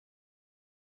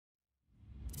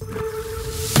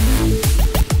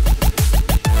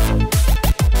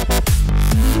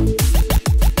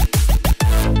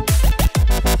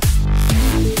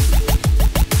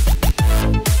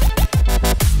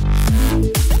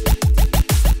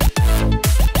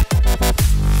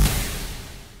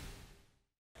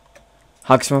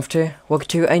Hi, Minecraft here. Welcome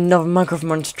to another Minecraft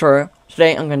Monster tutorial.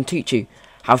 Today I'm going to teach you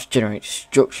how to generate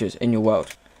structures in your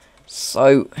world.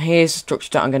 So here's the structure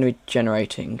that I'm going to be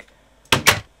generating.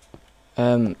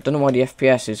 Don't know why the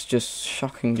FPS is just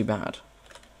shockingly bad.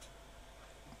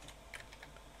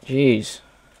 Jeez.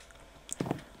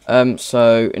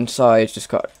 So inside just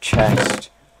got a chest,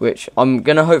 which I'm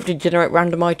going to hopefully generate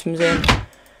random items in.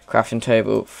 Crafting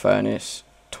table, furnace,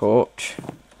 torch.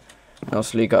 And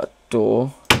also you got a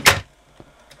door.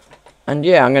 And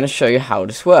yeah, I'm going to show you how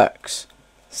this works.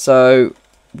 So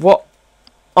what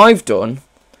I've done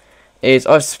is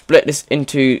I've split this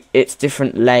into its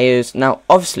different layers. Now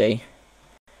obviously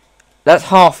that's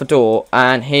half a door,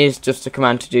 and here's just a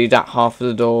command to do that half of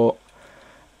the door,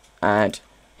 and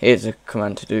here's a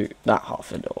command to do that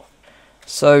half of the door.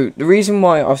 So the reason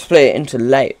why I've split it into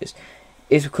layers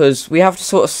is because we have to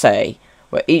sort of say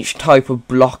where each type of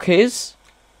block is.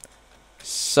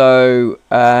 So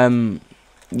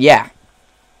yeah,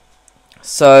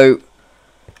 so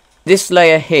this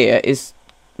layer here is,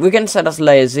 we're going to say that's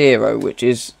layer 0, which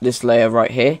is this layer right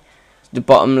here, the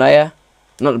bottom layer,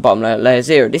 not the bottom layer, layer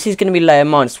 0. This is going to be layer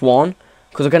 -1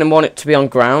 because we're going to want it to be on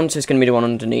ground, so it's going to be the one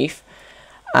underneath.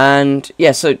 And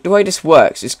yeah, so the way this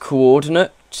works is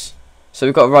coordinates. So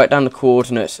we've got to write down the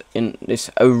coordinates in this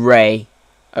array,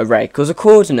 because a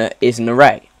coordinate is an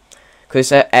array,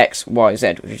 because it's x, y,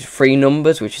 z, which is 3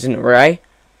 numbers, which is an array.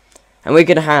 And we're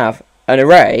going to have an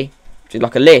array, which is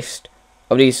like a list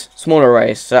of these small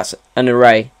arrays, so that's an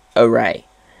array.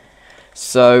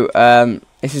 So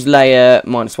this is layer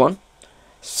 -1.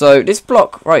 So this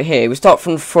block right here, we start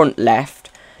from the front left.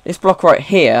 This block right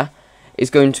here is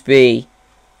going to be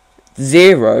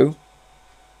 0,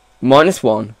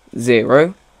 -1,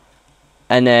 0,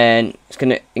 and then it's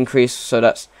going to increase, so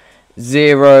that's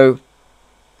 0,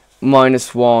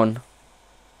 -1,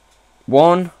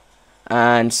 1,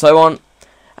 and so on.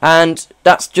 And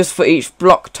that's just for each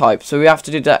block type, so we have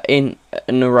to do that in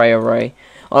an array.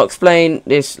 I'll explain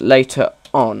this later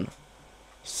on.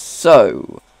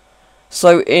 So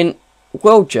in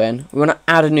world gen, we want to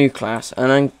add a new class,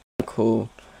 and I'm going to call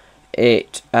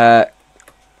it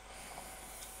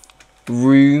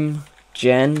room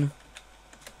gen,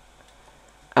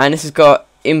 and this has got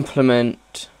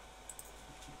implement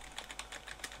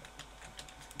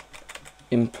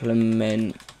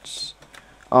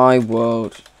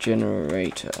iWorld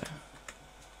generator.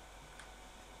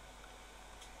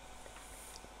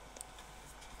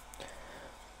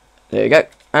 There you go.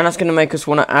 And that's going to make us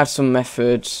want to add some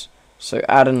methods. So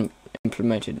add an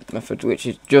implemented method, which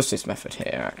is just this method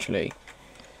here actually.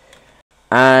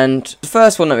 And the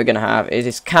first one that we're going to have is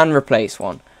this can replace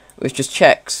one, which just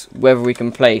checks whether we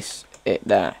can place it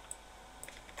there.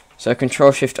 So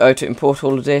Control-Shift-O to import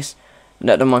all of this.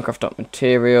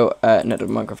 Net.minecraft.material,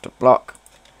 net.minecraft.block.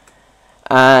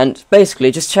 And basically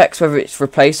it just checks whether it's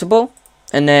replaceable.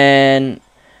 And then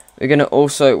we're going to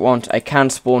also want a can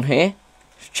spawn here,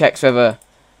 which checks whether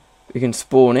we can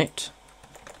spawn it.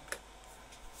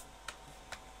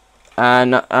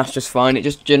 And that's just fine, it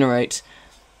just generates.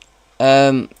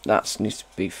 That needs to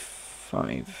be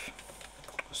 5.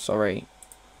 Sorry.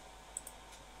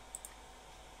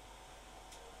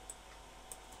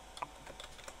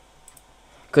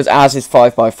 Because as is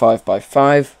 5 by 5 by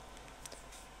 5.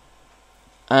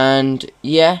 And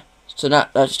yeah, so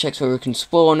that just checks whether we can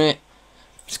spawn it.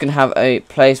 Just gonna have a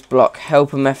place block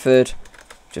helper method,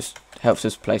 just helps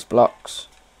us place blocks.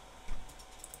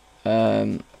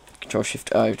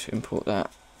 Control-Shift-O to import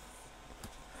that.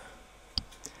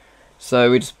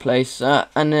 So we just place that,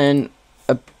 and then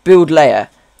a build layer.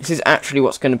 This is actually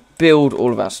what's going to build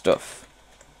all of our stuff.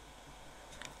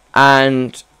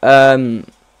 And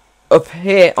up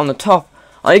here on the top,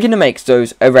 I'm going to make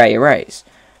those arrays.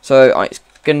 So it's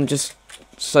going to just,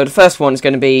 so the first one is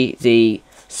going to be the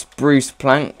spruce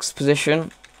planks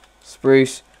position.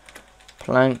 Spruce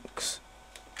planks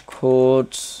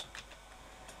chords.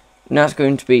 Now it's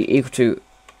going to be equal to,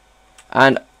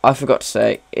 and I forgot to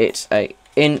say, it's a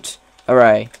int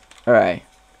array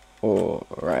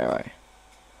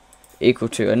equal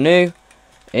to a new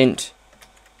int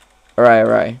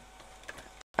array,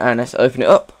 and let's open it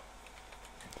up,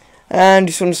 and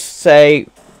just want to say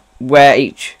where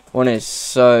each one is.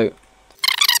 So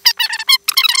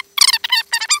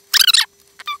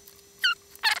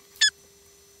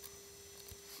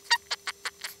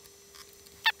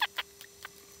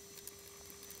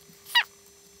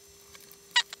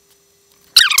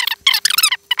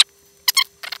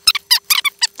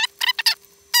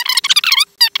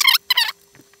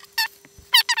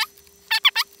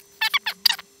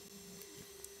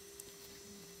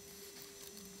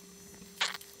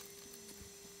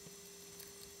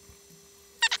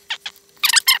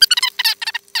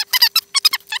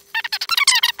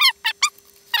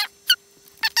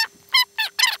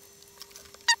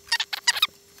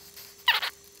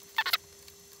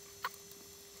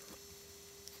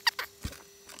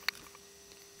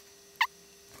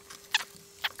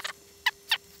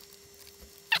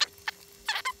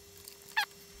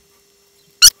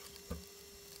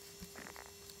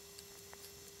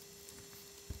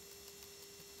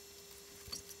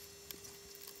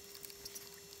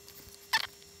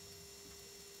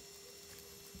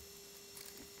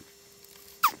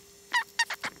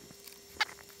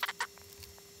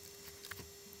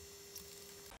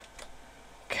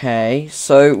Okay,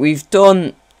 so we've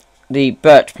done the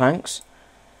birch planks.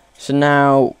 So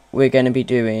now we're going to be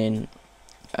doing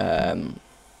all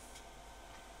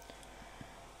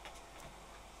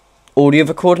the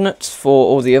other coordinates for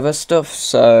all the other stuff.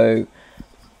 So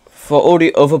for all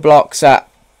the other blocks that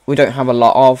we don't have a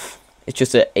lot of, it's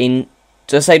just so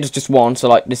say there's just one, so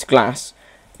like this glass,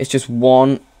 it's just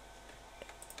one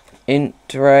int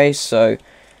array, so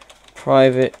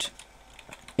private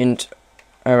int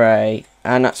array,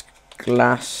 and that's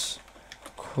glass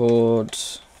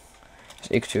chords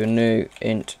is equal to a new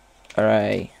int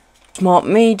array. Smart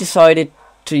me decided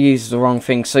to use the wrong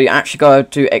thing, so you actually go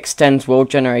to extends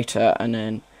world generator, and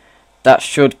then that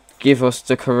should give us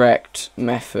the correct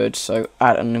method. So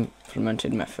add an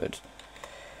implemented method.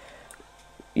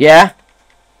 Yeah,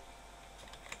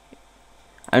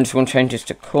 I'm just going to change this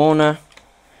to corner.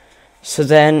 So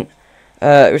then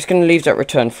we're just going to leave that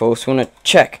return false. We want to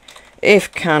check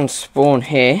if can spawn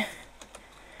here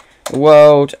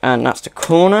world, and that's the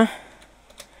corner.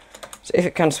 So if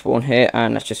it can spawn here,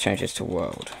 and let's just change this to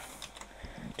world,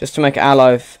 just to make our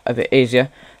life a bit easier.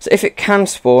 So if it can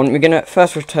spawn, we're going to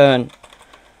first return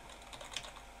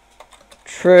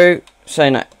true,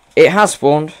 saying that it has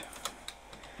spawned.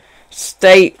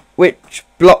 State which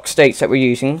block states that we're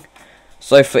using.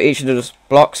 So for each of those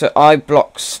blocks, so I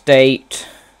block state,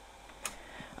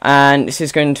 and this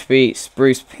is going to be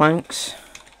spruce planks.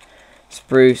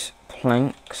 Spruce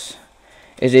planks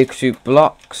is equal to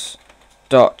blocks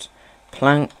dot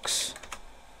planks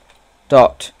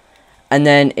dot, and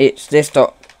then it's this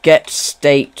dot get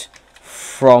state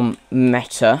from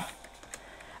meta,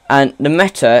 and the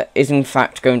meta is in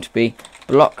fact going to be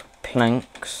block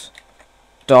planks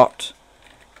dot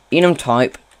enum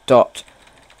type dot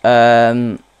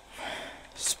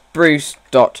spruce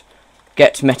dot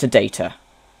get metadata,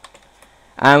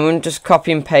 and we'll just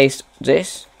copy and paste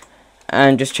this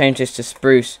and just change this to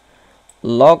spruce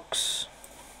logs,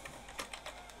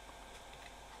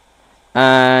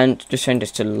 and just change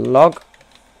this to log.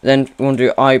 Then we want to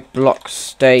do I block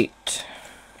state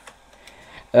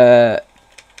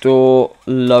door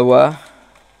lower,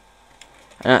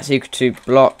 and that's equal to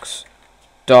blocks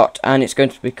dot, and it's going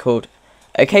to be called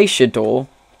acacia door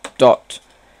dot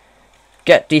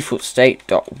get default state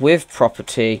dot with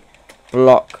property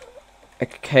block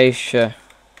acacia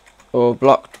or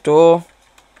block door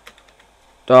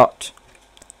dot,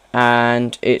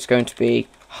 and it's going to be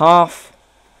half,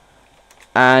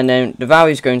 and then the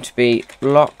value is going to be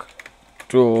block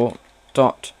door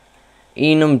dot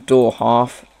enum door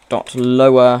half dot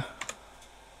lower,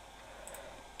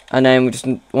 and then we just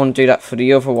want to do that for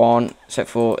the other one, except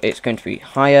for it's going to be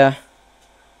higher,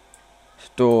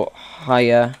 door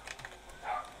higher,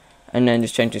 and then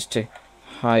just change this to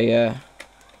higher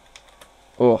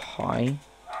or high,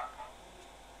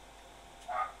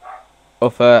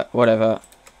 upper, whatever.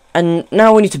 And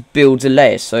now we need to build the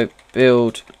layers, so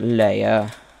build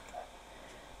layer.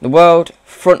 The world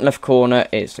front left corner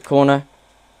is the corner.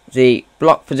 The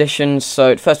block positions,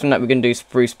 so the first one that we're going to do is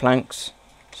spruce planks,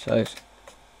 so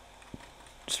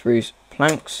spruce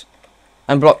planks,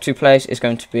 and block to place is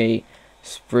going to be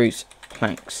spruce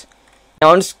planks.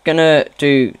 Now I'm just gonna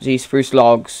do the spruce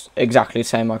logs exactly the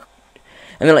same. And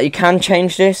then like you can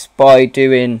change this by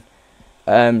doing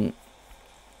the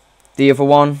other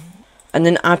one. And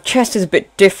then our chest is a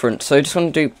bit different, so I just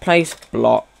want to do place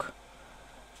block,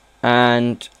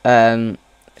 and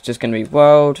it's just gonna be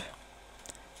world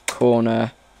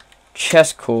corner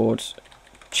chest chords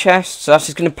chest. So that's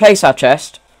just gonna place our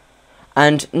chest.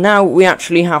 And now we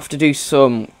actually have to do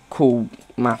some cool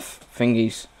math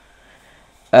thingies.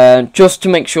 Just to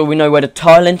make sure we know where the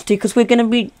tile entity, because we're going to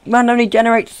be randomly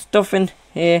generate stuff in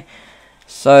here.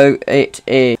 So it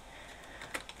is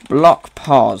block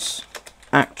pars,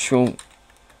 actual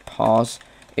pars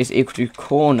is equal to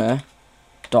corner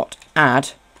dot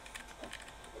add,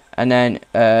 and then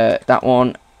that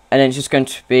one, and then it's just going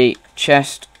to be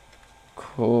chest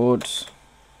chords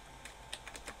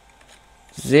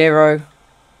 0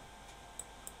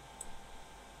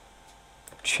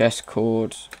 chest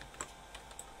chords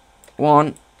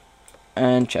 1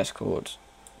 and chest chords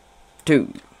 2,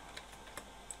 and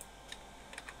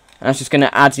that's just going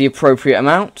to add the appropriate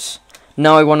amounts.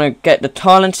 Now I want to get the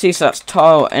tile entity, so that's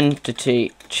tile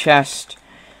entity chest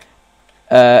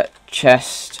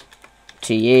chest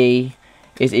te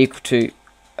is equal to,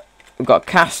 we've got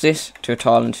to cast this to a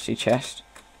tile entity chest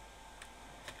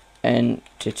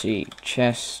entity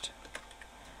chest,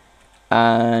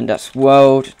 and that's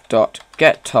world dot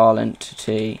get tile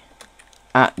entity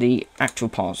at the actual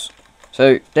pars.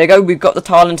 So there you go, we've got the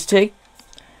tile entity.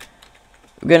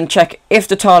 We're going to check if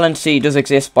the tile entity does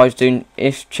exist by doing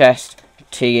if chest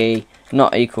TE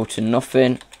not equal to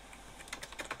nothing.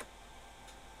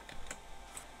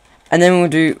 And then we'll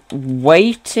do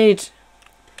weighted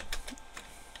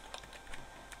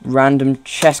random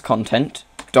chest content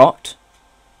dot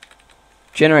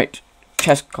generate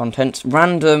chest contents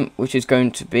random, which is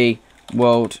going to be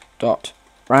world dot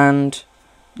rand.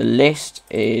 The list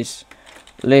is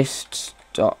lists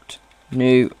dot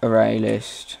new array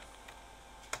list,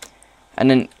 and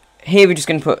then here we're just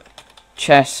going to put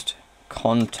chest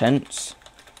contents,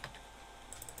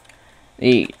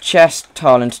 the chest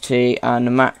tile entity, and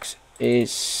the max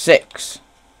is 6.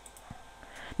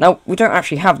 Now we don't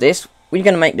actually have this. We're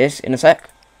going to make this in a sec.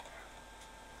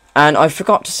 And I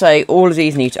forgot to say, all of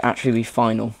these need to actually be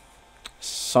final.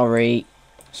 Sorry.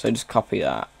 So just copy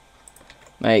that.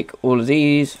 Make all of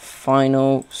these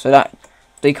final, so that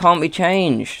they can't be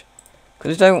changed.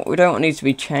 Because we don't want these to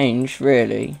be changed,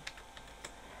 really.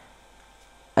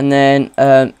 And then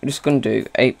we're just going to do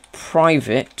a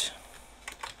private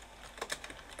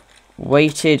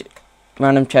weighted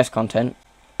random chest content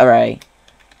array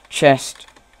chest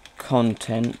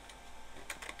content,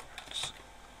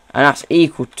 and that's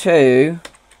equal to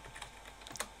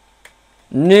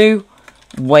new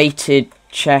weighted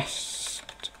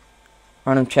chest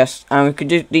random chest, and we could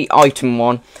do the item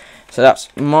one, so that's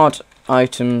mod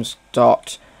items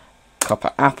dot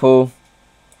copper apple.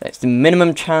 That's the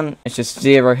minimum chance, it's just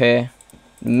 0 here.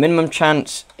 The minimum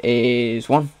chance is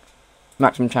 1,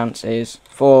 maximum chance is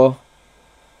 4,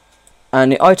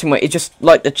 and the item weight is just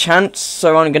like the chance,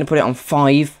 so I'm going to put it on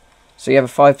 5, so you have a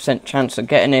 5% chance of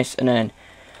getting this, and then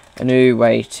a new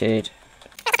weighted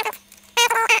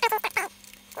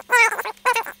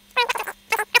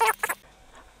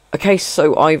Okay,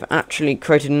 so I've actually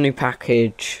created a new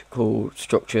package called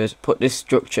structures, put this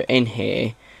structure in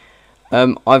here.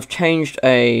 I've changed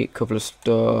a couple of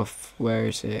stuff. Where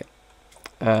is it?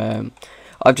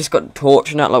 I've just got torch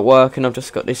and that like working. I've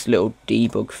just got this little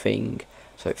debug thing,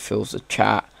 so it fills the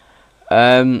chat.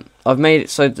 I've made it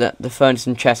so that the furnace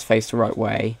and chest face the right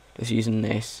way, just using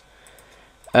this.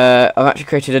 I've actually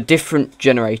created a different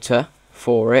generator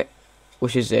for it,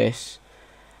 which is this.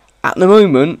 At the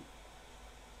moment,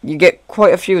 you get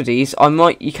quite a few of these.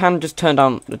 You can just turn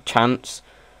down the chance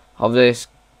of this,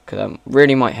 because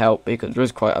really might help, because there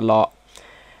is quite a lot.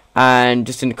 And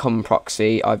just in the common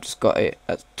proxy, I've just got it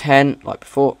at 10 like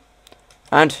before.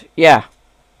 And yeah,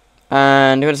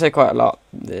 and I'm going to say quite a lot.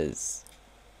 There's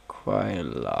quite a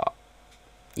lot.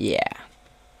 Yeah,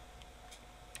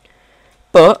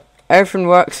 but everything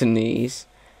works in these.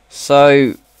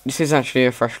 So this is actually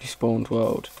a freshly spawned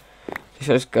world.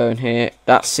 So let's go in here.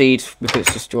 That's seeds because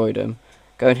it's destroyed them.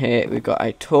 Go in here. We've got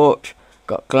a torch,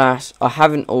 got glass. I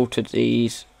haven't altered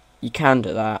these. You can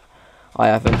do that. I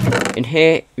haven't. In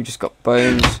here, we've just got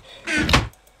bones.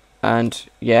 And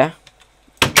yeah,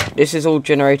 this is all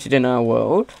generated in our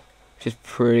world, which is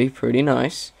pretty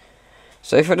nice.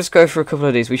 So if I just go for a couple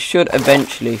of these, we should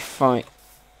eventually find.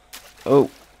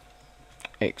 Oh,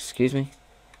 excuse me.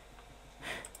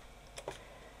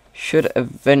 Should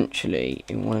eventually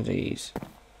in one of these.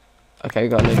 Okay, we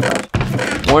got a load of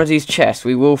one of these chests.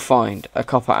 We will find a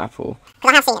copper apple.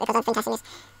 Because I have seen it, because I've been testing this.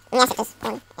 And yes, it does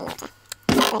spawn in water.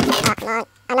 Oh, come on.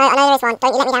 I know there is one.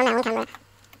 Don't you let me down now on camera.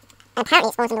 And apparently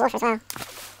it spawns in the water as well.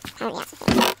 Apparently that's the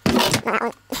thing. Not that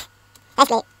one.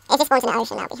 Basically, if it spawns in the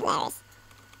ocean, that'll be hilarious.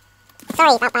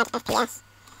 Sorry about bad FPS.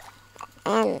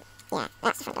 Yeah,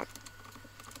 that's the front door.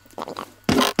 There we go.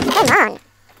 Come on.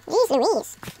 Jeez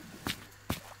Louise.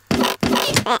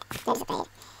 They're disappeared.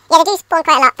 Yeah, they do spawn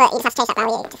quite a lot, but you just have to change that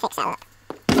value to fix that up.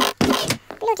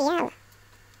 Bloody hell.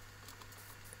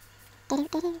 Right.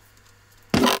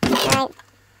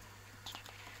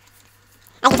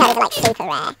 As you can tell, these are like super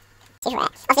rare. Super rare.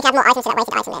 Also, you can add more items to that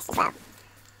weighted item list as well.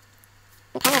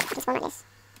 And can I spawn like this?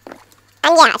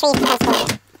 And yeah, trees can spawn in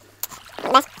it. You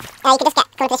can just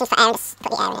get conditions for air and just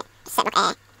put the air in it. Just set up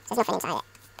air. So there's nothing inside it.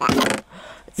 But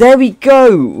there we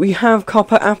go! We have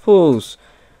copper apples!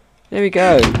 There we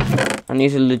go. And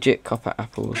these are legit copper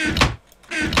apples.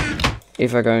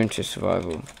 If I go into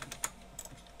survival.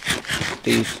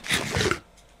 These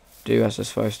do as they're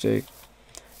supposed to.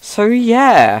 So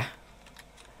yeah.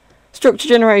 Structure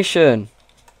generation.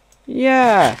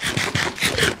 Yeah.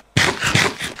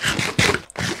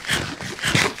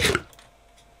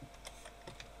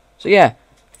 So yeah.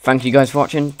 Thank you guys for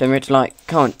watching. Don't forget to like,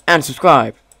 comment and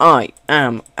subscribe. I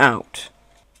am out.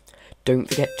 Don't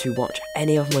forget to watch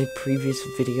any of my previous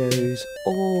videos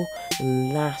or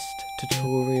last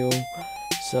tutorial.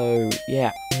 So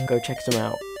yeah, go check them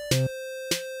out.